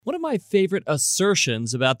One of my favorite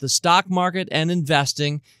assertions about the stock market and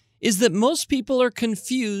investing is that most people are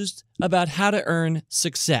confused about how to earn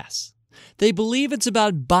success. They believe it's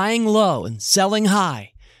about buying low and selling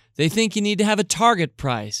high. They think you need to have a target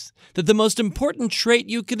price, that the most important trait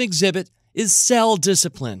you can exhibit is sell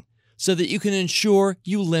discipline so that you can ensure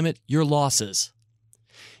you limit your losses.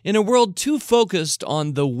 In a world too focused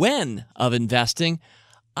on the when of investing,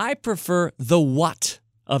 I prefer the what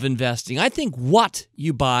of investing. I think what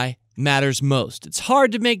you buy matters most. It's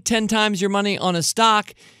hard to make 10 times your money on a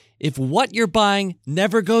stock if what you're buying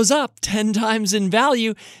never goes up 10 times in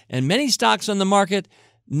value, and many stocks on the market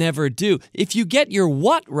never do. If you get your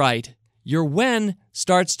what right, your when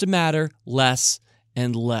starts to matter less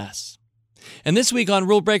and less. And this week on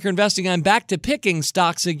Rule Breaker Investing, I'm back to picking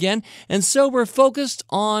stocks again, and so we're focused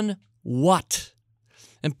on what.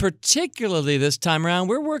 And particularly this time around,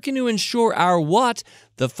 we're working to ensure our what,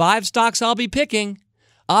 the 5 stocks I'll be picking,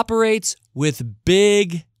 operates with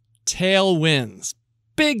big tailwinds.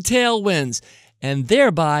 Big tailwinds, and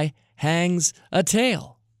thereby hangs a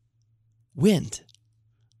tail. Wind.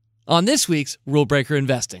 On this week's Rule Breaker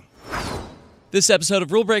Investing. This episode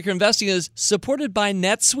of Rule Breaker Investing is supported by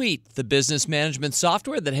NetSuite, the business management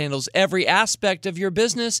software that handles every aspect of your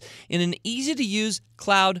business in an easy-to-use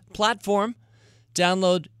cloud platform.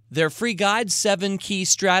 Download their free guide, 7 Key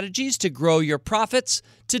Strategies to Grow Your Profits,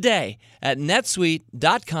 today at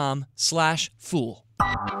netsuite.com/fool.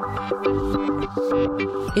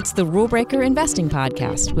 It's the Rule Breaker Investing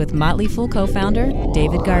Podcast with Motley Fool co-founder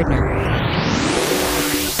David Gardner.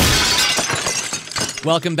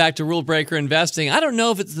 Welcome back to Rule Breaker Investing. I don't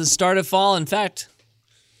know if it's the start of fall. In fact,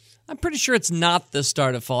 I'm pretty sure it's not the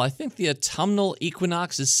start of fall. I think the autumnal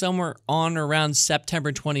equinox is somewhere on around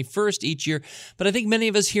September 21st each year. But I think many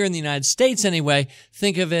of us here in the United States anyway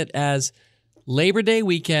think of it as Labor Day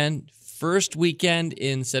weekend, first weekend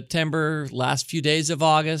in September, last few days of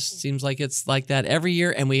August. Seems like it's like that every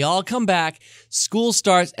year. And we all come back, school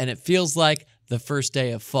starts, and it feels like the first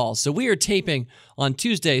day of fall. So we are taping on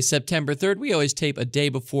Tuesday, September 3rd. We always tape a day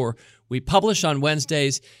before we publish on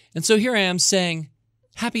Wednesdays. And so here I am saying,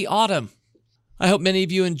 Happy Autumn. I hope many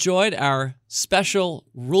of you enjoyed our special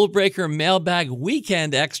Rule Breaker Mailbag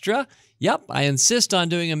Weekend Extra. Yep, I insist on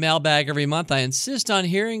doing a mailbag every month. I insist on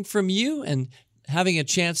hearing from you and having a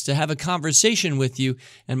chance to have a conversation with you.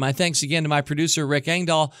 And my thanks again to my producer, Rick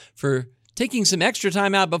Engdahl, for taking some extra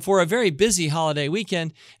time out before a very busy holiday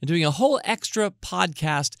weekend and doing a whole extra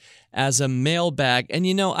podcast as a mailbag. And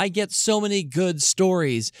you know, I get so many good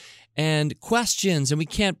stories and questions, and we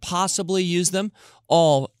can't possibly use them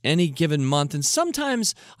all any given month. And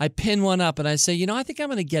sometimes I pin one up and I say, I think I'm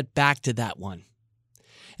going to get back to that one.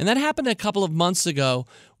 And that happened a couple of months ago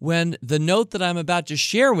when the note that I'm about to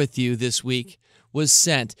share with you this week was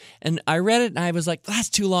sent. And I read it and I was like, that's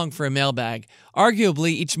too long for a mailbag.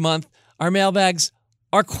 Arguably, each month, our mailbags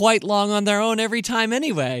are quite long on their own every time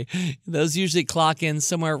anyway. Those usually clock in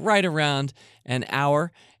somewhere right around an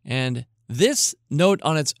hour. And this note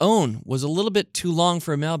on its own was a little bit too long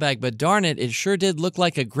for a mailbag, but darn it, it sure did look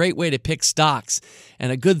like a great way to pick stocks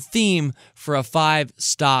and a good theme for a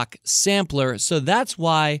 5-stock sampler. So that's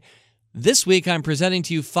why this week I'm presenting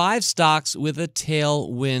to you 5 stocks with a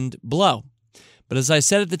tailwind blow. But as I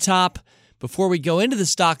said at the top, before we go into the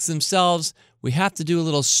stocks themselves, we have to do a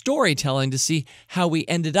little storytelling to see how we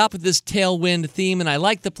ended up with this tailwind theme. And I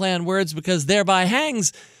like the play on words because thereby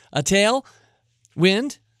hangs a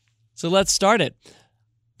tailwind. So let's start it.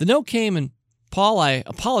 The note came, and Paul, I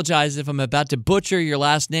apologize if I'm about to butcher your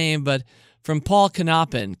last name, but from Paul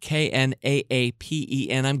Knappen,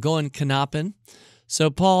 Knaapen. I'm going Knappen. So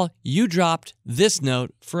Paul, you dropped this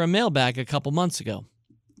note for a mailbag a couple months ago.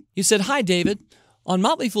 You said, "Hi, David. On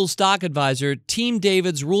Motley Fool Stock Advisor, Team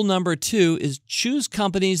David's rule number 2 is choose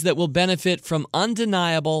companies that will benefit from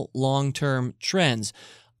undeniable long-term trends.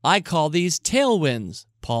 I call these tailwinds,"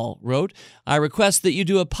 Paul wrote. "I request that you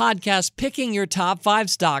do a podcast picking your top 5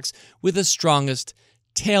 stocks with the strongest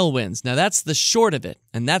tailwinds." Now, that's the short of it,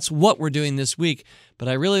 and that's what we're doing this week, but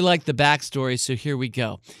I really like the backstory, so here we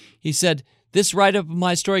go. He said, "This write-up of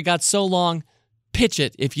my story got so long, pitch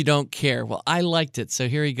it if you don't care." Well, I liked it, so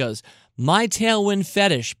here he goes. "My tailwind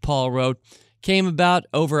fetish," Paul wrote, "came about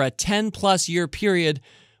over a 10-plus year period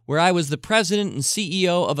where I was the president and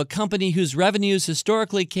CEO of a company whose revenues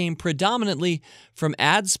historically came predominantly from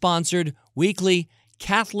ad-sponsored weekly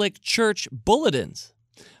Catholic Church bulletins.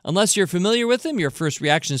 Unless you're familiar with them, your first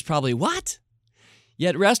reaction is probably, what?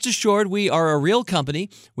 Yet rest assured, we are a real company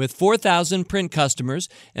with 4,000 print customers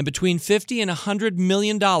and between $50 and $100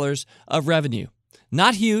 million of revenue.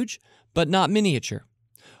 Not huge, but not miniature.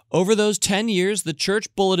 Over those 10 years, the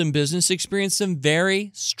church bulletin business experienced some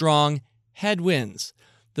very strong headwinds.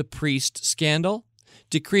 The priest scandal,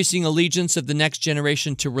 decreasing allegiance of the next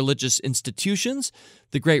generation to religious institutions,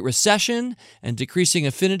 the Great Recession, and decreasing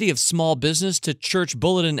affinity of small business to church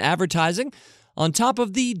bulletin advertising, on top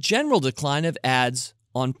of the general decline of ads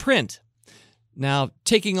on print. Now,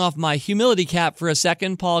 taking off my humility cap for a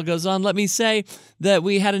second, Paul goes on, let me say that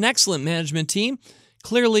we had an excellent management team.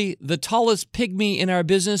 Clearly, the tallest pygmy in our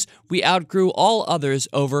business, we outgrew all others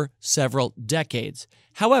over several decades.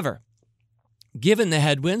 However, given the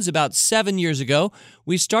headwinds, about 7 years ago,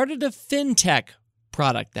 we started a fintech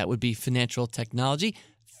product, that would be financial technology,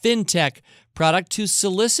 fintech product to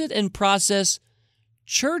solicit and process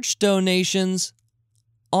church donations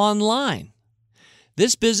online.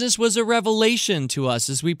 This business was a revelation to us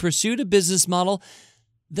as we pursued a business model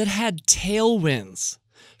that had tailwinds.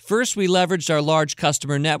 First, we leveraged our large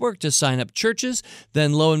customer network to sign up churches.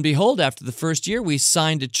 Then, lo and behold, after the first year, we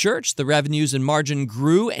signed a church. The revenues and margin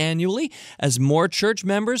grew annually as more church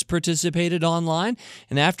members participated online.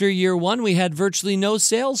 And after year one, we had virtually no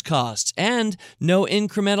sales costs and no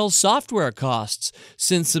incremental software costs.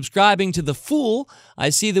 Since subscribing to The Fool, I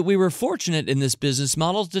see that we were fortunate in this business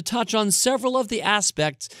model to touch on several of the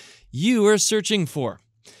aspects you are searching for.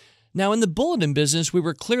 Now, in the bulletin business, we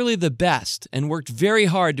were clearly the best and worked very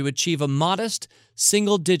hard to achieve a modest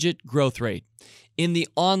single-digit growth rate. In the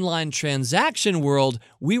online transaction world,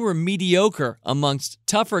 we were mediocre amongst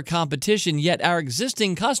tougher competition, yet our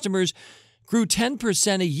existing customers grew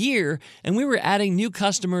 10% a year, and we were adding new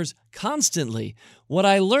customers constantly. What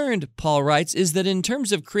I learned, Paul writes, is that in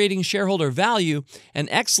terms of creating shareholder value, an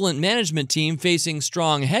excellent management team facing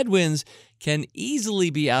strong headwinds can easily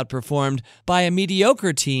be outperformed by a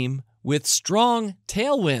mediocre team with strong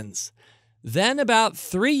tailwinds. Then, about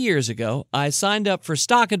 3 years ago, I signed up for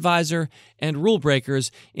Stock Advisor and Rule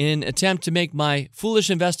Breakers in an attempt to make my foolish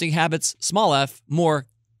investing habits, small f, more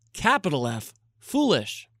capital F,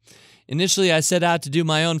 foolish. Initially, I set out to do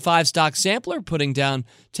my own 5-stock sampler, putting down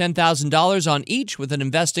 $10,000 on each with an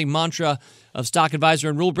investing mantra of Stock Advisor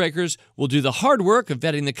and Rule Breakers. Will do the hard work of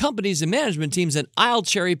vetting the companies and management teams, and I'll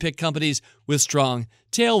cherry-pick companies with strong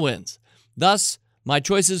tailwinds. Thus, my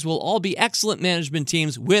choices will all be excellent management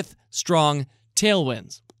teams with strong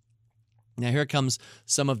tailwinds. Now here comes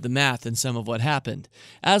some of the math and some of what happened.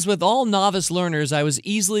 As with all novice learners, I was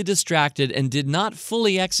easily distracted and did not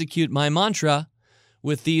fully execute my mantra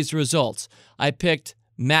with these results. I picked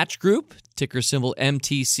Match Group, ticker symbol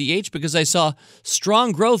MTCH, because I saw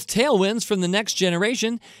strong growth tailwinds from the next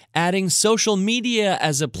generation, adding social media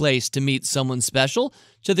as a place to meet someone special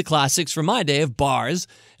to the classics from my day of bars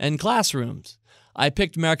and classrooms. I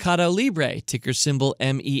picked Mercado Libre, ticker symbol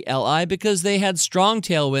MELI, because they had strong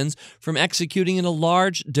tailwinds from executing in a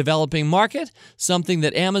large developing market, something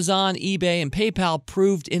that Amazon, eBay, and PayPal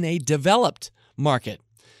proved in a developed market.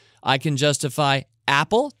 I can justify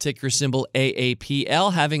Apple, ticker symbol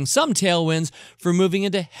AAPL, having some tailwinds for moving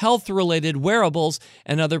into health-related wearables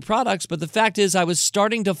and other products, but the fact is I was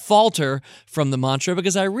starting to falter from the mantra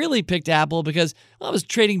because I really picked Apple because I was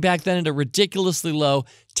trading back then at a ridiculously low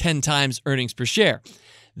 10 times earnings per share.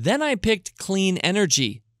 Then I picked Clean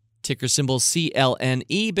Energy, ticker symbol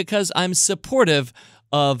CLNE, because I'm supportive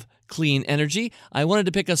of clean energy. I wanted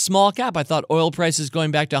to pick a small cap. I thought oil prices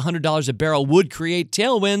going back to $100 a barrel would create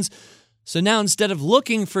tailwinds. So now instead of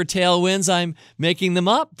looking for tailwinds, I'm making them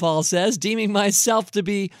up, Paul says, deeming myself to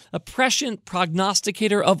be a prescient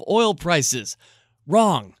prognosticator of oil prices.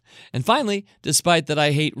 Wrong. And finally, despite that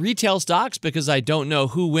I hate retail stocks because I don't know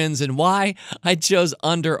who wins and why, I chose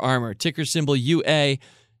Under Armour, ticker symbol UA,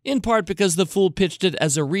 in part because the Fool pitched it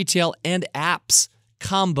as a retail and apps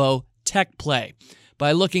combo tech play.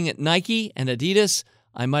 By looking at Nike and Adidas,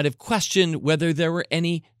 I might have questioned whether there were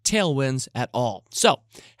any tailwinds at all. So,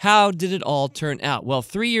 how did it all turn out? Well,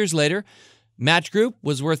 3 years later, Match Group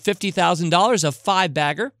was worth $50,000, a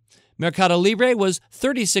 5-bagger. Mercado Libre was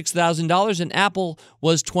 $36,000, and Apple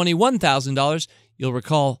was $21,000. You'll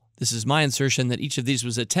recall, this is my insertion, that each of these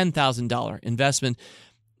was a $10,000 investment.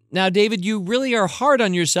 Now, David, you really are hard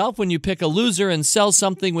on yourself when you pick a loser and sell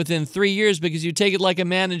something within 3 years because you take it like a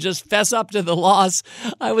man and just fess up to the loss.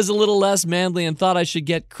 I was a little less manly and thought I should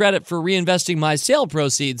get credit for reinvesting my sale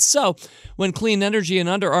proceeds. So, when Clean Energy and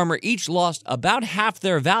Under Armour each lost about half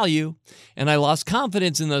their value, and I lost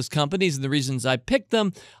confidence in those companies and the reasons I picked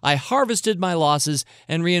them, I harvested my losses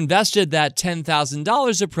and reinvested that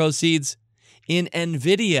 $10,000 of proceeds in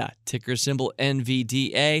NVIDIA, ticker symbol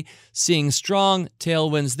NVDA, seeing strong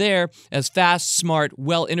tailwinds there as fast, smart,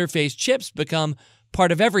 well-interfaced chips become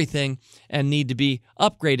part of everything and need to be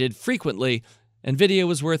upgraded frequently. NVIDIA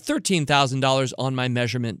was worth $13,000 on my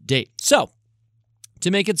measurement date. So,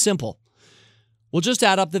 to make it simple, we'll just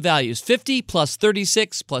add up the values. 50 plus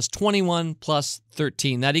 36 plus 21 plus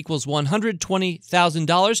 13. That equals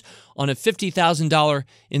 $120,000 on a $50,000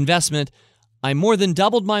 investment. I more than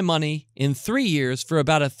doubled my money in 3 years for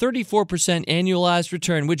about a 34% annualized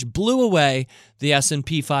return, which blew away the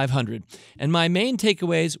S&P 500. And my main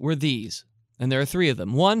takeaways were these, and there are 3 of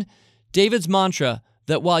them. 1, David's mantra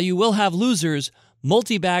that while you will have losers,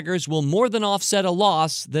 multi-baggers will more than offset a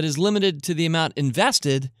loss that is limited to the amount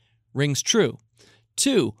invested rings true.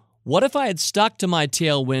 2, what if I had stuck to my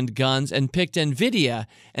tailwind guns and picked NVIDIA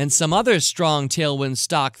and some other strong tailwind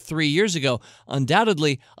stock 3 years ago?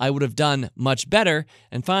 Undoubtedly, I would have done much better.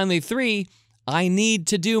 And finally, 3, I need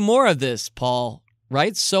to do more of this, Paul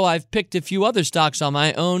writes, so I've picked a few other stocks on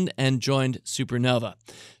my own and joined Supernova.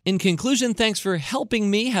 In conclusion, thanks for helping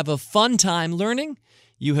me have a fun time learning.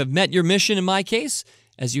 You have met your mission in my case,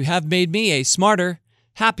 as you have made me a smarter,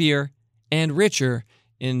 happier, and richer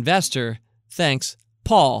investor. Thanks,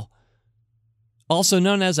 Paul. Also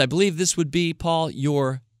known as, I believe this would be, Paul,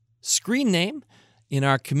 your screen name in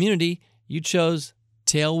our community. You chose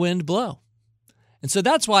Tailwind Blow. And so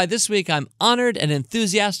that's why this week I'm honored and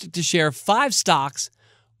enthusiastic to share 5 stocks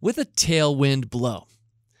with a tailwind blow.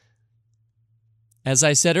 As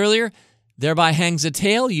I said earlier, thereby hangs a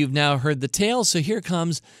tale. You've now heard the tale, so here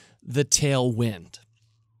comes the tailwind.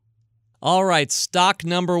 All right, stock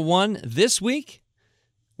number 1 this week.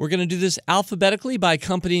 We're going to do this alphabetically by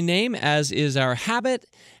company name, as is our habit,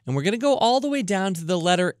 and we're going to go all the way down to the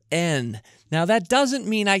letter N. Now, that doesn't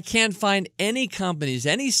mean I can't find any companies,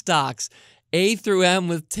 any stocks, A through M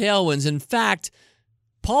with tailwinds. In fact,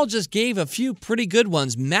 Paul just gave a few pretty good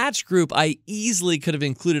ones. Match Group, I easily could have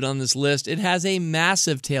included on this list. It has a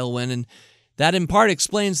massive tailwind, and that in part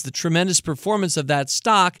explains the tremendous performance of that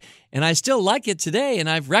stock, and I still like it today, and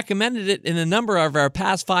I've recommended it in a number of our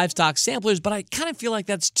past 5 stock samplers, but I kind of feel like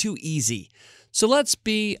that's too easy. So let's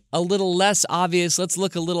be a little less obvious. Let's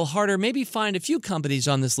look a little harder, maybe find a few companies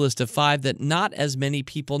on this list of 5 that not as many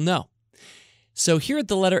people know. So here at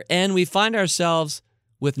the letter N, we find ourselves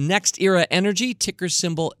with Next Era Energy, ticker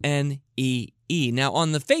symbol NEE. Now,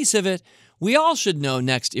 on the face of it, we all should know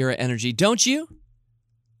Next Era Energy, don't you?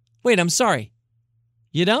 Wait, I'm sorry.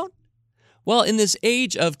 You don't? Well, in this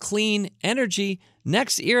age of clean energy,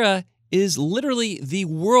 Next Era is literally the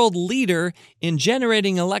world leader in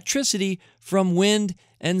generating electricity from wind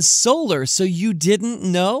and solar. So you didn't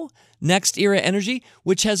know Next Era Energy,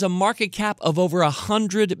 which has a market cap of over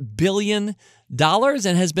 $100 billion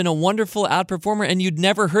and has been a wonderful outperformer, and you'd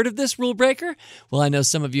never heard of this, rule breaker? Well, I know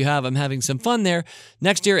some of you have. I'm having some fun there.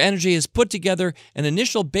 Next Era Energy has put together an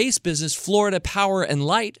initial base business, Florida Power and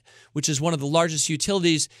Light, which is one of the largest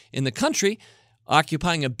utilities in the country,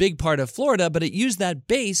 occupying a big part of Florida, but it used that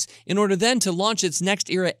base in order then to launch its Next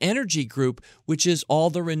Era Energy Group, which is all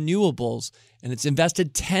the renewables. And it's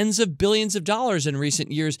invested tens of billions of dollars in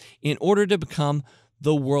recent years in order to become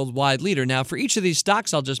the worldwide leader. Now, for each of these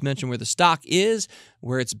stocks, I'll just mention where the stock is,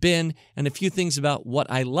 where it's been, and a few things about what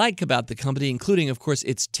I like about the company, including, of course,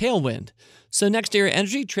 its tailwind. So Next Era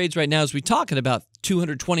Energy trades right now, as we talk, at about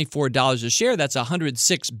 $224 a share. That's a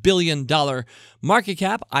 $106 billion market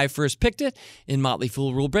cap. I first picked it in Motley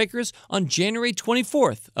Fool Rule Breakers on January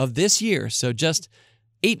 24th of this year. So just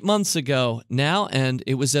 8 months ago now, and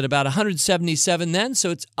it was at about 177 then, so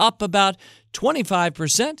it's up about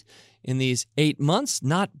 25% in these 8 months.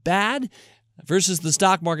 Not bad. Versus the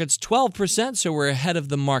stock market's 12%, so we're ahead of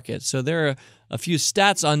the market. So there are a few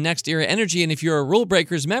stats on Next Era Energy, and if you're a Rule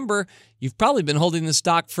Breakers member, you've probably been holding the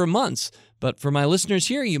stock for months. But for my listeners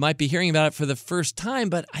here, you might be hearing about it for the first time,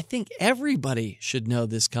 but I think everybody should know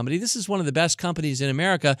this company. This is one of the best companies in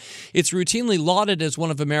America. It's routinely lauded as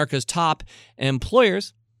one of America's top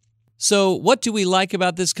employers. So what do we like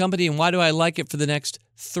about this company, and why do I like it for the next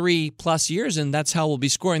 3+ years? And that's how we'll be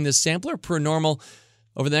scoring this sampler per normal.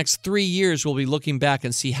 Over the next 3 years, we'll be looking back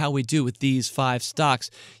and see how we do with these 5 stocks.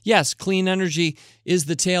 Yes, clean energy is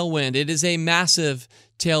the tailwind. It is a massive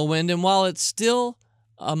tailwind, and while it's still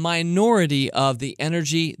a minority of the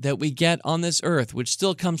energy that we get on this earth, which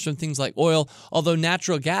still comes from things like oil, although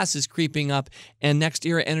natural gas is creeping up, and Next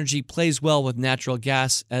Era Energy plays well with natural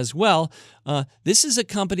gas as well. This is a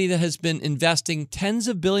company that has been investing tens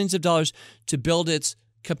of billions of dollars to build its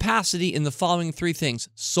capacity in the following 3 things.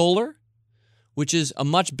 Solar, which is a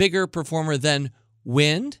much bigger performer than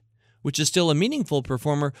wind, which is still a meaningful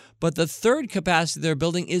performer. But the third capacity they're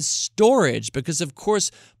building is storage, because, of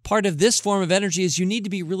course, part of this form of energy is you need to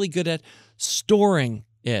be really good at storing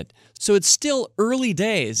it. So it's still early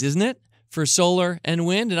days, isn't it, for solar and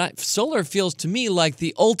wind. And solar feels to me like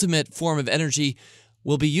the ultimate form of energy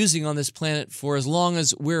we'll be using on this planet for as long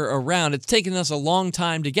as we're around. It's taken us a long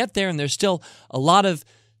time to get there, and there's still a lot of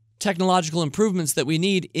technological improvements that we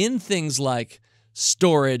need in things like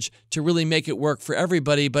storage to really make it work for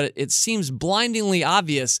everybody. But it seems blindingly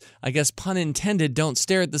obvious, I guess pun intended, don't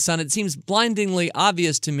stare at the sun. It seems blindingly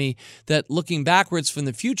obvious to me that looking backwards from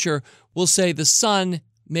the future, we'll say the sun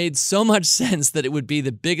made so much sense that it would be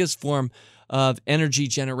the biggest form of energy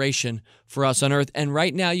generation for us on Earth. And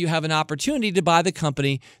right now you have an opportunity to buy the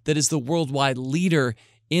company that is the worldwide leader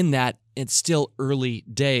in that. It's still early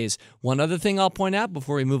days. One other thing I'll point out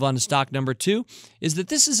before we move on to stock number 2 is that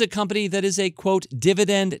this is a company that is a, quote,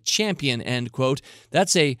 dividend champion, end quote.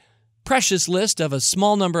 That's a precious list of a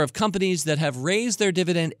small number of companies that have raised their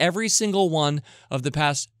dividend every single one of the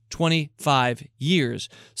past 25 years.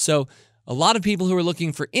 So a lot of people who are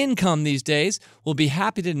looking for income these days will be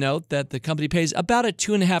happy to note that the company pays about a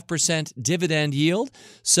 2.5% dividend yield.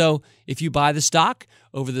 So if you buy the stock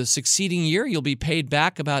over the succeeding year, you'll be paid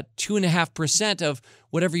back about 2.5% of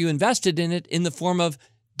whatever you invested in it in the form of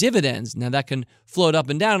dividends. Now, that can float up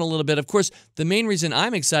and down a little bit. Of course, the main reason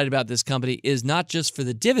I'm excited about this company is not just for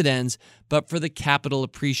the dividends, but for the capital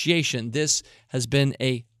appreciation. This has been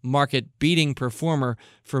a market-beating performer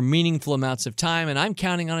for meaningful amounts of time, and I'm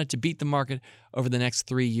counting on it to beat the market over the next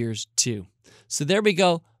 3 years, too. So there we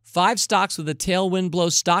go. 5 stocks with a tailwind blow.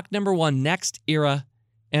 Stock number 1, NextEra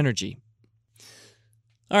Energy.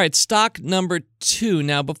 All right, stock number 2.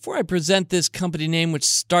 Now, before I present this company name, which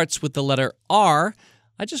starts with the letter R,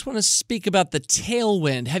 I just want to speak about the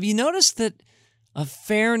tailwind. Have you noticed that a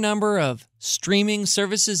fair number of streaming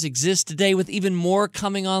services exist today, with even more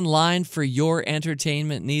coming online for your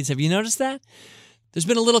entertainment needs? Have you noticed that? There's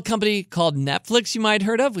been a little company called Netflix you might have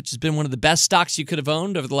heard of, which has been one of the best stocks you could have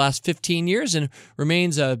owned over the last 15 years and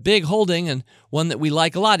remains a big holding and one that we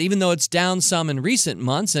like a lot, even though it's down some in recent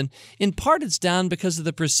months. And in part, it's down because of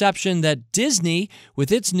the perception that Disney,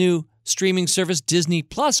 with its new streaming service, Disney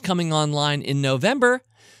Plus, coming online in November,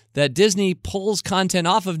 that Disney pulls content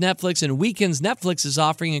off of Netflix and weakens Netflix's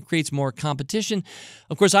offering and creates more competition.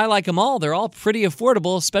 Of course, I like them all. They're all pretty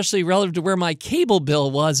affordable, especially relative to where my cable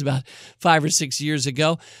bill was about 5 or 6 years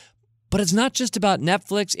ago. But it's not just about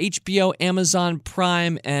Netflix, HBO, Amazon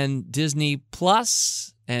Prime, and Disney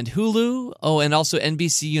Plus, and Hulu. Oh, and also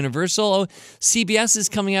NBC Universal. Oh, CBS is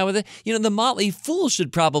coming out with it. You know, the Motley Fool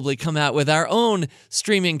should probably come out with our own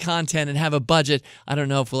streaming content and have a budget. I don't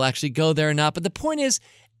know if we'll actually go there or not. But the point is,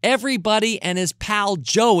 everybody and his pal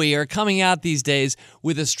Joey are coming out these days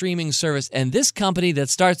with a streaming service. And this company that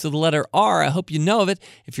starts with the letter R, I hope you know of it.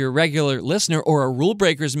 If you're a regular listener or a Rule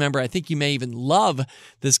Breakers member, I think you may even love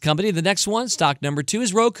this company. The next one, stock number 2,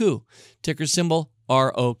 is Roku. Ticker symbol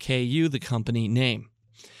ROKU, the company name.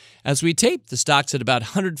 As we tape, the stock's at about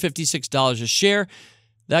 $156 a share.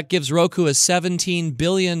 That gives Roku a $17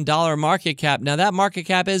 billion market cap. Now, that market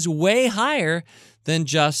cap is way higher than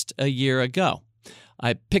just a year ago.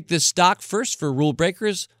 I picked this stock first for Rule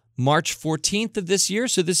Breakers March 14th of this year,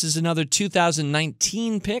 so this is another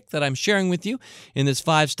 2019 pick that I'm sharing with you in this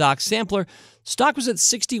 5-stock sampler. Stock was at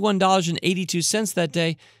 $61.82 that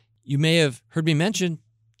day. You may have heard me mention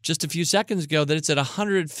just a few seconds ago that it's at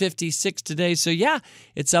 $156 today. So yeah,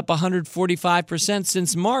 it's up 145%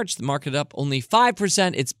 since March. The market up only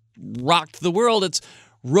 5%. It's rocked the world. It's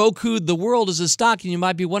Roku'd the world as a stock. And you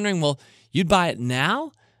might be wondering, well, you'd buy it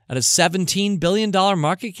now at a $17 billion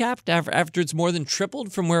market cap after it's more than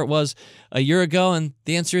tripled from where it was a year ago? And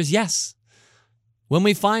the answer is yes. When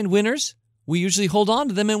we find winners, we usually hold on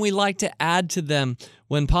to them and we like to add to them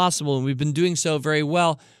when possible. And we've been doing so very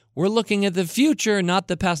well. We're looking at the future, not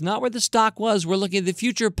the past, not where the stock was. We're looking at the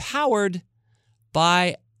future powered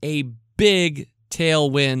by a big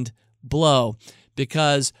tailwind blow,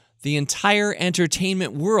 because the entire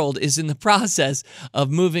entertainment world is in the process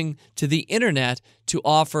of moving to the internet to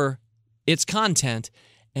offer its content.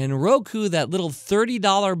 And Roku, that little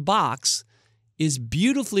 $30 box, is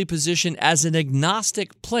beautifully positioned as an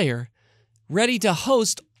agnostic player, ready to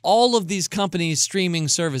host all of these companies' streaming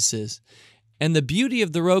services. And the beauty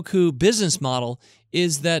of the Roku business model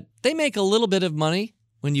is that they make a little bit of money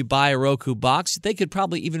when you buy a Roku box. They could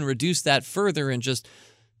probably even reduce that further and just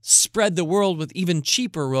spread the world with even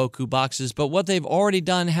cheaper Roku boxes. But what they've already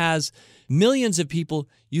done has millions of people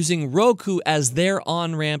using Roku as their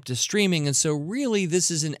on-ramp to streaming. And so really,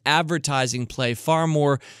 this is an advertising play far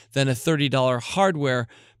more than a $30 hardware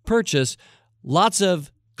purchase. Lots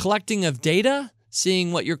of collecting of data,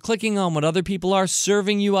 seeing what you're clicking on, what other people are,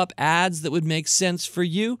 serving you up ads that would make sense for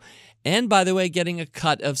you. And by the way, getting a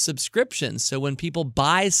cut of subscriptions. So when people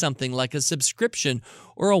buy something like a subscription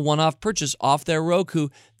or a one-off purchase off their Roku,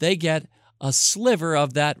 they get a sliver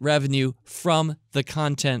of that revenue from the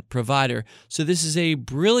content provider. So this is a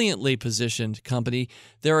brilliantly positioned company.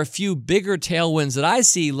 There are a few bigger tailwinds that I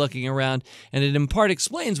see looking around, and it in part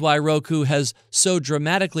explains why Roku has so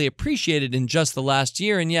dramatically appreciated in just the last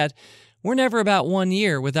year, and yet we're never about 1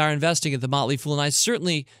 year with our investing at The Motley Fool, and I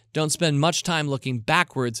certainly don't spend much time looking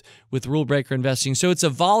backwards with Rule Breaker investing. So it's a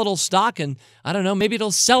volatile stock, and I don't know, maybe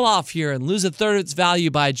it'll sell off here and lose a third of its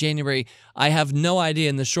value by January. I have no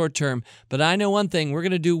idea in the short term, but I know one thing, we're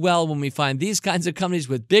going to do well when we find these kinds of companies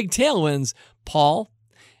with big tailwinds. Paul,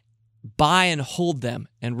 buy and hold them,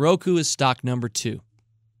 and Roku is stock number 2.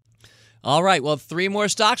 All right, well, 3 more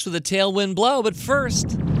stocks with a tailwind blow, but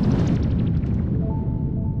first,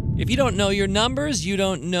 if you don't know your numbers, you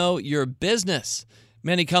don't know your business.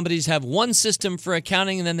 Many companies have one system for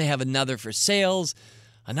accounting, and then they have another for sales,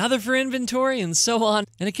 another for inventory, and so on.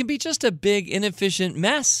 And it can be just a big, inefficient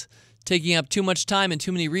mess, taking up too much time and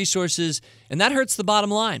too many resources, and that hurts the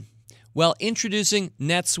bottom line. Well, introducing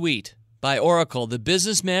NetSuite by Oracle, the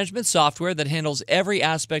business management software that handles every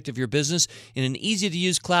aspect of your business in an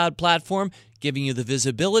easy-to-use cloud platform, giving you the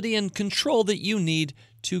visibility and control that you need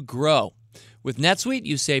to grow. With NetSuite,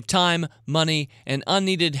 you save time, money, and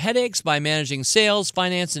unneeded headaches by managing sales,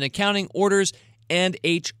 finance, and accounting, orders, and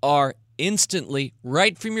HR instantly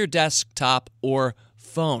right from your desktop or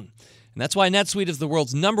phone. And that's why NetSuite is the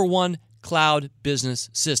world's #1 cloud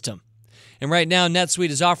business system. And right now,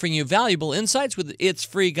 NetSuite is offering you valuable insights with its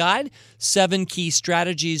free guide, 7 key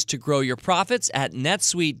strategies to grow your profits at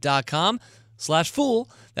netsuite.com/fool.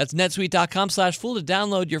 That's netsuite.com/fool to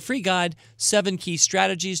download your free guide, 7 key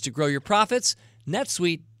strategies to grow your profits,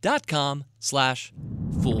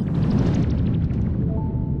 netsuite.com/fool.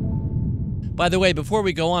 By the way, before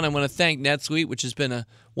we go on, I want to thank NetSuite, which has been a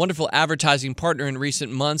wonderful advertising partner in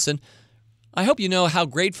recent months, and I hope you know how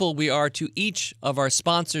grateful we are to each of our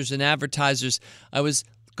sponsors and advertisers. I was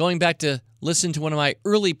going back to listen to one of my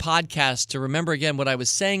early podcasts to remember again what I was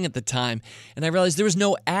saying at the time, and I realized there was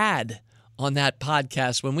no ad on that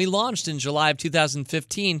podcast. When we launched in July of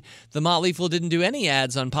 2015, The Motley Fool didn't do any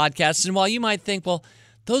ads on podcasts. And while you might think, well,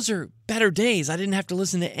 those are better days, I didn't have to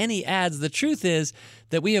listen to any ads, the truth is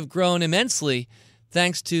that we have grown immensely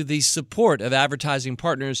thanks to the support of advertising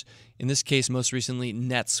partners, in this case, most recently,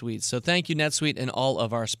 NetSuite. So thank you, NetSuite, and all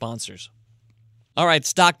of our sponsors. All right,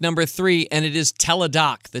 stock number 3, and it is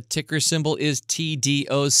Teladoc. The ticker symbol is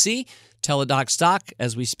TDOC. Teladoc stock,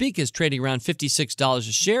 as we speak, is trading around $56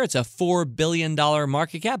 a share. It's a $4 billion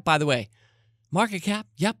market cap. By the way, market cap,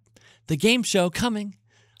 yep, the game show coming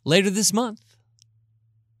later this month.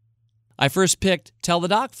 I first picked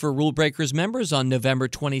Teladoc for Rule Breakers members on November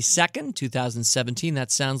 22nd, 2017.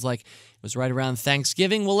 That sounds like it was right around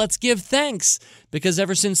Thanksgiving. Well, let's give thanks, because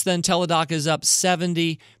ever since then, Teladoc is up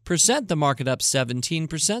 70%, the market up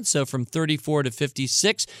 17%, so from 34 to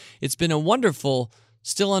 56. It's been a wonderful,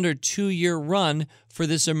 still under 2-year run for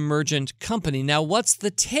this emergent company. Now, what's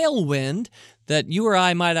the tailwind that you or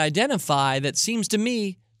I might identify that seems to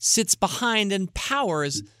me sits behind and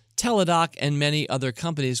powers Teladoc and many other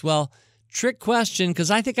companies? Well, trick question, because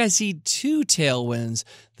I think I see 2 tailwinds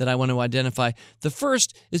that I want to identify. The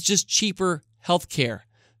first is just cheaper healthcare.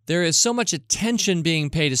 There is so much attention being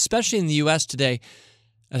paid, especially in the U.S. today,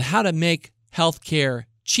 at how to make healthcare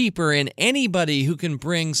cheaper, and anybody who can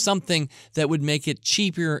bring something that would make it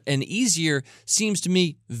cheaper and easier seems to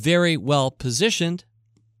me very well positioned.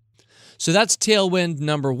 So that's tailwind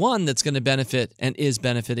number 1 that's going to benefit and is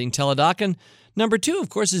benefiting Teladoc. And number 2, of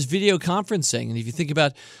course, is video conferencing. And if you think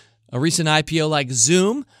about a recent IPO like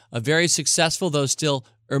Zoom, a very successful, though still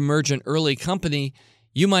emergent early company,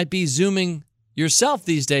 you might be Zooming yourself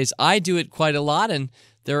these days. I do it quite a lot, and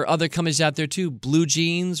there are other companies out there too, Blue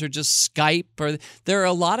Jeans or just Skype. Or there are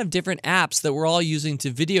a lot of different apps that we're all using to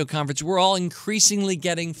video conference. We're all increasingly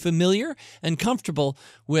getting familiar and comfortable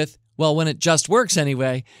with, well, when it just works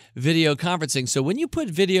anyway, video conferencing. So when you put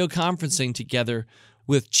video conferencing together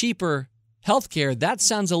with cheaper healthcare, that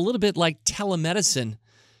sounds a little bit like telemedicine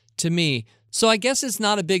to me. So I guess it's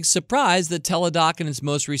not a big surprise that Teladoc in its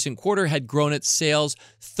most recent quarter had grown its sales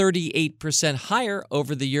 38% higher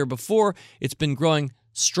over the year before. It's been growing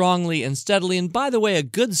strongly and steadily. And by the way, a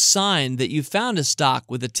good sign that you found a stock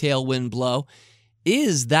with a tailwind blow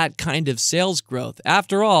is that kind of sales growth.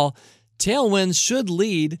 After all, tailwinds should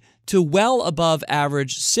lead to well above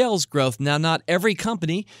average sales growth. Now, not every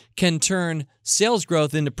company can turn sales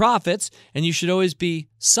growth into profits, and you should always be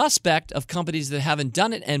suspect of companies that haven't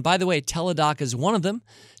done it. And by the way, Teladoc is one of them.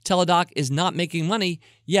 Teladoc is not making money,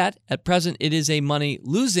 yet at present it is a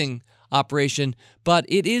money-losing operation, but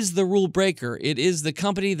it is the rule breaker. It is the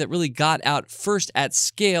company that really got out first at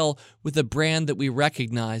scale with a brand that we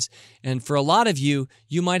recognize. And for a lot of you,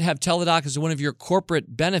 you might have Teladoc as one of your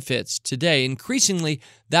corporate benefits today. Increasingly,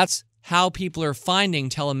 that's how people are finding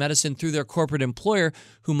telemedicine through their corporate employer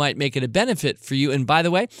who might make it a benefit for you. And by the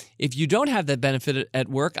way, if you don't have that benefit at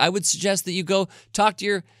work, I would suggest that you go talk to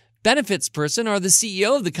your benefits person or the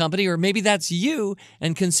CEO of the company, or maybe that's you,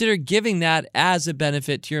 and consider giving that as a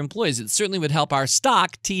benefit to your employees. It certainly would help our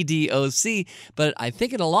stock, TDOC, but I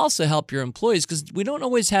think it'll also help your employees because we don't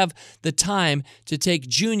always have the time to take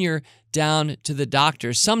Junior down to the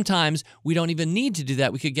doctor. Sometimes we don't even need to do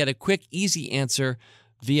that. We could get a quick, easy answer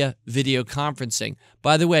via video conferencing.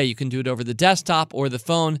 By the way, you can do it over the desktop or the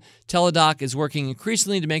phone. Teladoc is working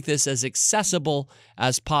increasingly to make this as accessible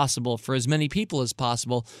as possible for as many people as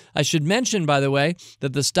possible. I should mention, by the way,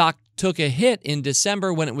 that the stock took a hit in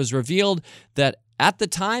December when it was revealed that at the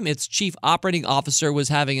time its chief operating officer was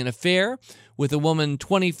having an affair with a woman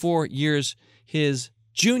 24 years his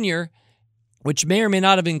junior, which may or may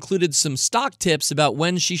not have included some stock tips about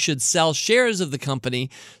when she should sell shares of the company.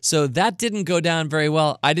 So that didn't go down very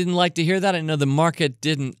well. I didn't like to hear that. I know the market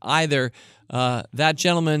didn't either. That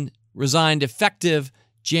gentleman resigned effective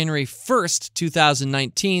January 1st,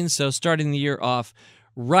 2019, so starting the year off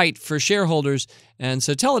right for shareholders. And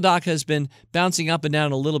so Teladoc has been bouncing up and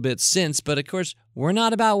down a little bit since, but of course, we're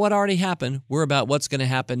not about what already happened. We're about what's going to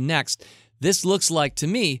happen next. This looks like, to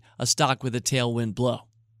me, a stock with a tailwind blow.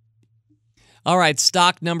 All right,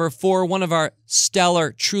 stock number 4, one of our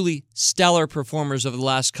truly stellar performers over the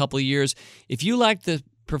last couple of years. If you like the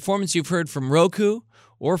performance you've heard from Roku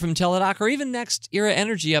or from Teladoc or even Next Era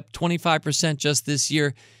Energy up 25% just this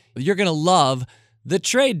year, you're going to love The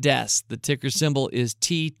Trade Desk. The ticker symbol is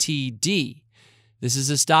TTD. This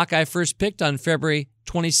is a stock I first picked on February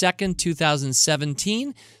 22nd,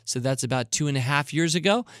 2017, so that's about 2.5 years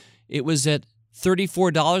ago. It was at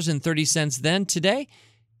 $34.30 then. Today,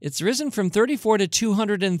 it's risen from 34 to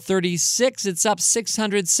 236. It's up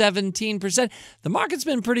 617%. The market's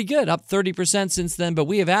been pretty good, up 30% since then, but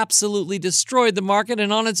we have absolutely destroyed the market,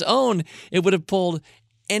 and on its own, it would have pulled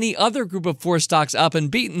any other group of 4 stocks up and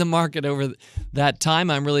beaten the market over that time.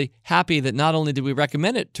 I'm really happy that not only did we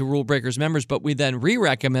recommend it to Rule Breakers members, but we then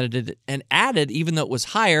re-recommended it and added, even though it was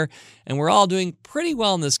higher, and we're all doing pretty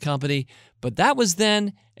well in this company. But that was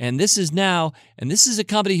then, and this is now, and this is a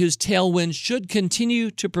company whose tailwind should continue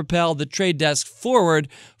to propel the trade desk forward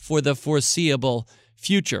for the foreseeable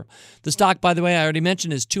future. The stock, by the way, I already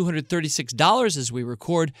mentioned, is $236 as we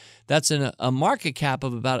record. That's a market cap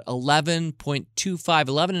of about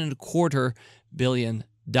 $11.25 billion.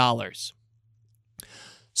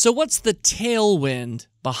 So what's the tailwind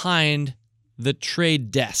behind the trade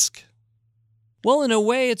desk? Well, in a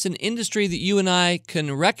way, it's an industry that you and I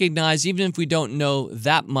can recognize even if we don't know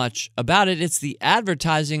that much about it. It's the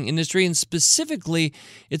advertising industry, and specifically,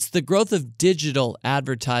 it's the growth of digital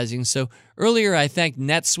advertising. So earlier, I thanked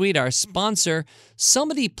NetSuite, our sponsor.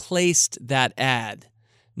 Somebody placed that ad.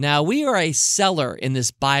 Now, we are a seller in this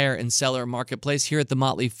buyer and seller marketplace here at The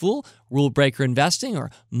Motley Fool, Rule Breaker Investing, or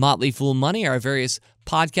Motley Fool Money, our various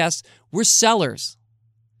podcasts. We're sellers.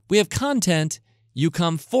 We have content. You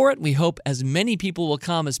come for it. We hope as many people will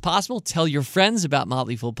come as possible. Tell your friends about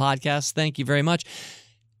Motley Fool Podcasts. Thank you very much.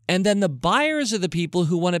 And then the buyers are the people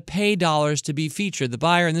who want to pay dollars to be featured. The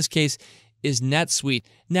buyer in this case is NetSuite.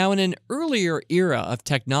 Now, in an earlier era of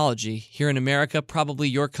technology here in America, probably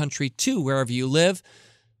your country too, wherever you live,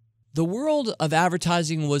 the world of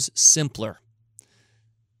advertising was simpler.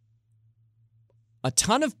 A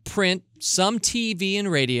ton of print, some TV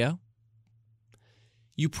and radio.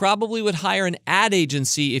 You probably would hire an ad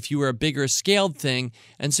agency if you were a bigger scaled thing,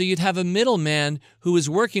 and so you'd have a middleman who is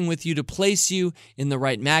working with you to place you in the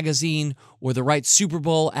right magazine or the right Super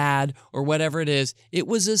Bowl ad or whatever it is. It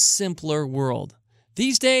was a simpler world.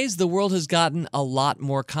 These days, the world has gotten a lot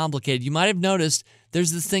more complicated. You might have noticed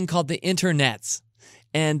there's this thing called the internets,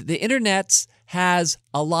 and the internets has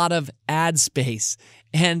a lot of ad space,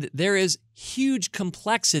 and there is huge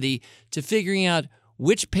complexity to figuring out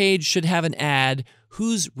which page should have an ad,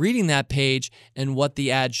 who's reading that page, and what the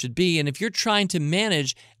ad should be. And if you're trying to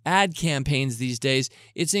manage ad campaigns these days,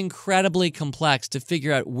 it's incredibly complex to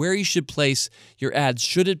figure out where you should place your ads.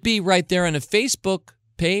 Should it be right there on a Facebook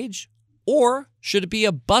page, or should it be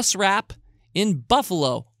a bus wrap in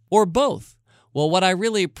Buffalo, or both? Well, what I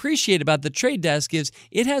really appreciate about the Trade Desk is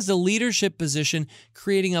it has a leadership position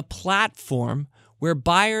creating a platform where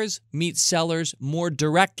buyers meet sellers more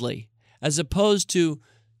directly, as opposed to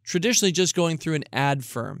traditionally just going through an ad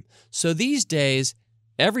firm. So these days,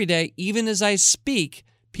 every day, even as I speak,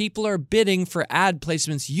 people are bidding for ad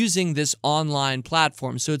placements using this online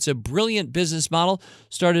platform. So it's a brilliant business model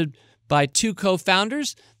started by two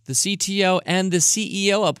co-founders, the CTO and the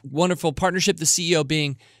CEO, a wonderful partnership, the CEO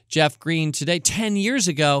being Jeff Green today, 10 years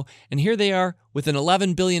ago. And here they are with an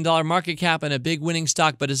 $11 billion market cap and a big winning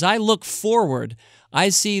stock. But as I look forward, I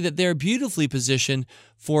see that they're beautifully positioned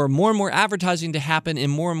for more and more advertising to happen in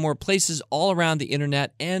more and more places all around the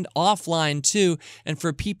internet and offline too. And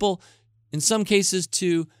for people, in some cases,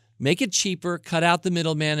 to make it cheaper, cut out the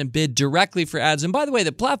middleman, and bid directly for ads. And by the way,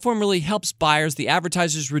 the platform really helps buyers, the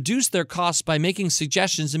advertisers, reduce their costs by making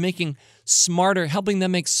suggestions and helping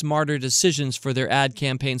them make smarter decisions for their ad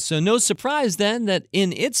campaigns. So no surprise then that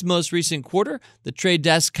in its most recent quarter, the Trade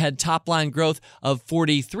Desk had top-line growth of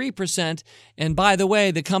 43%. And by the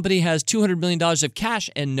way, the company has $200 million of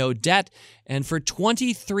cash and no debt, and for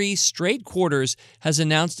 23 straight quarters has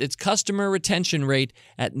announced its customer retention rate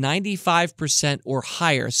at 95% or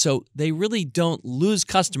higher. So they really don't lose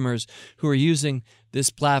customers who are using this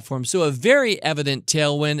platform. So a very evident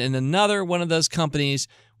tailwind, and another one of those companies.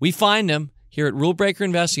 We find them here at Rule Breaker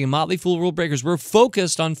Investing and Motley Fool Rule Breakers. We're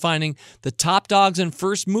focused on finding the top dogs and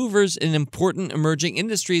first movers in important emerging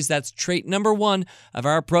industries. That's trait number one of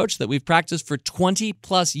our approach that we've practiced for 20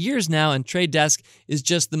 plus years now, and Trade Desk is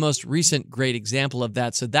just the most recent great example of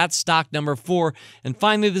that. So that's stock number 4. And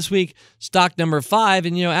finally this week, stock number 5.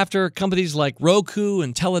 And after companies like Roku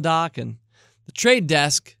and Teladoc and the Trade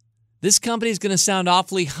Desk, this company is going to sound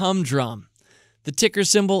awfully humdrum. The ticker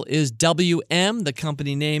symbol is WM. The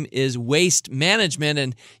company name is Waste Management,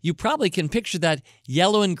 and you probably can picture that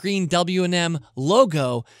yellow and green W&M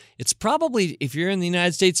logo. It's probably, if you're in the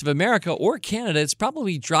United States of America or Canada, it's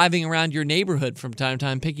probably driving around your neighborhood from time to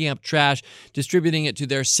time, picking up trash, distributing it to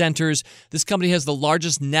their centers. This company has the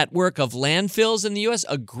largest network of landfills in the U.S.,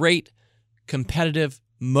 a great competitive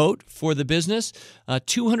moat for the business.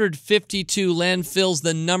 252 landfills,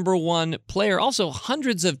 the number one player. Also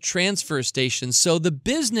hundreds of transfer stations. So the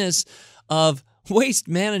business of waste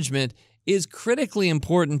management is critically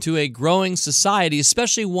important to a growing society,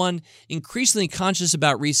 especially one increasingly conscious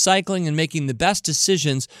about recycling and making the best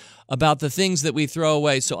decisions about the things that we throw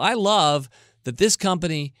away. So I love that this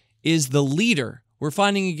company is the leader. We're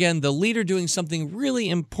finding, again, the leader doing something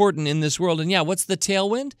really important in this world. And yeah, what's the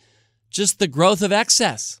tailwind? Just the growth of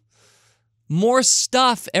excess. More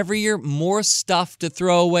stuff every year, more stuff to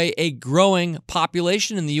throw away, a growing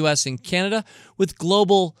population in the U.S. and Canada with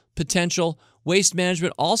global potential. Waste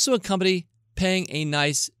Management, also a company paying a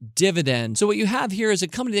nice dividend. So what you have here is a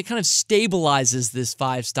company that kind of stabilizes this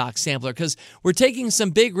 5-stock sampler, because we're taking some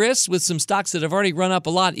big risks with some stocks that have already run up a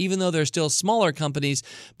lot, even though they're still smaller companies.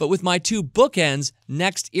 But with my two bookends,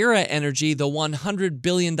 Next Era Energy, the $100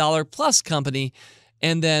 billion plus company,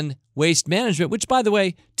 and then Waste Management, which, by the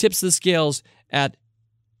way, tips the scales at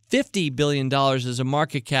 $50 billion as a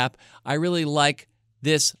market cap. I really like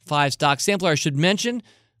this 5-stock sampler. I should mention,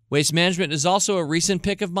 Waste Management is also a recent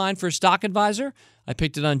pick of mine for Stock Advisor. I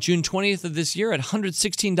picked it on June 20th of this year at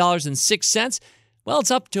 $116.06. Well,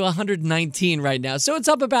 it's up to $119 right now. So it's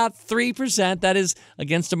up about 3%. That is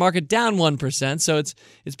against a market down 1%. So it's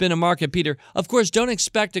been a market beater. Of course, don't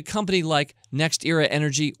expect a company like Next Era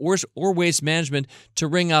Energy or Waste Management to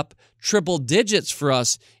ring up triple digits for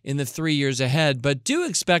us in the 3 years ahead, but do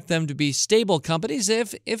expect them to be stable companies.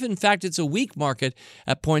 If in fact it's a weak market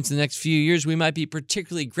at points in the next few years, we might be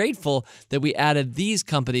particularly grateful that we added these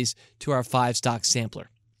companies to our 5-stock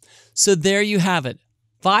sampler. So there you have it.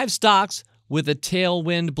 5 stocks with a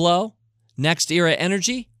tailwind blow: Next Era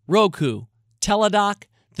Energy, Roku, Teladoc,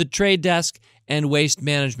 the Trade Desk, and Waste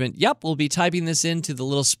Management. Yep, we'll be typing this into the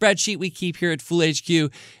little spreadsheet we keep here at Fool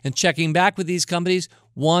HQ and checking back with these companies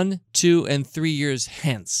 1, 2, and 3 years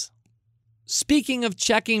hence. Speaking of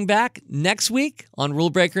checking back, next week on Rule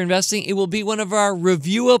Breaker Investing, it will be one of our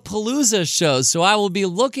Review-a-Palooza shows. So I will be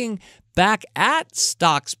looking back at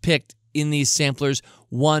stocks picked in these samplers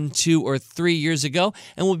 1, 2, or 3 years ago,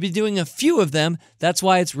 and we'll be doing a few of them. That's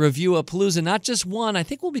why it's Review-a-Palooza, not just one. I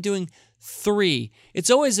think we'll be doing 3. It's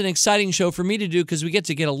always an exciting show for me to do because we get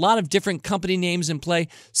to get a lot of different company names in play,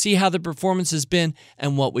 see how the performance has been,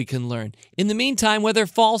 and what we can learn. In the meantime, whether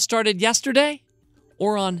fall started yesterday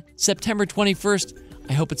or on September 21st,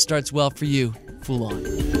 I hope it starts well for you. Fool on.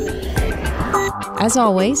 As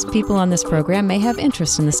always, people on this program may have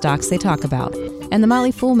interest in the stocks they talk about, and the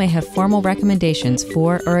Motley Fool may have formal recommendations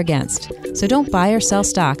for or against. So don't buy or sell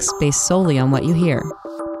stocks based solely on what you hear.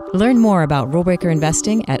 Learn more about Rule Breaker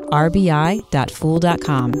Investing at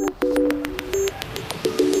rbi.fool.com.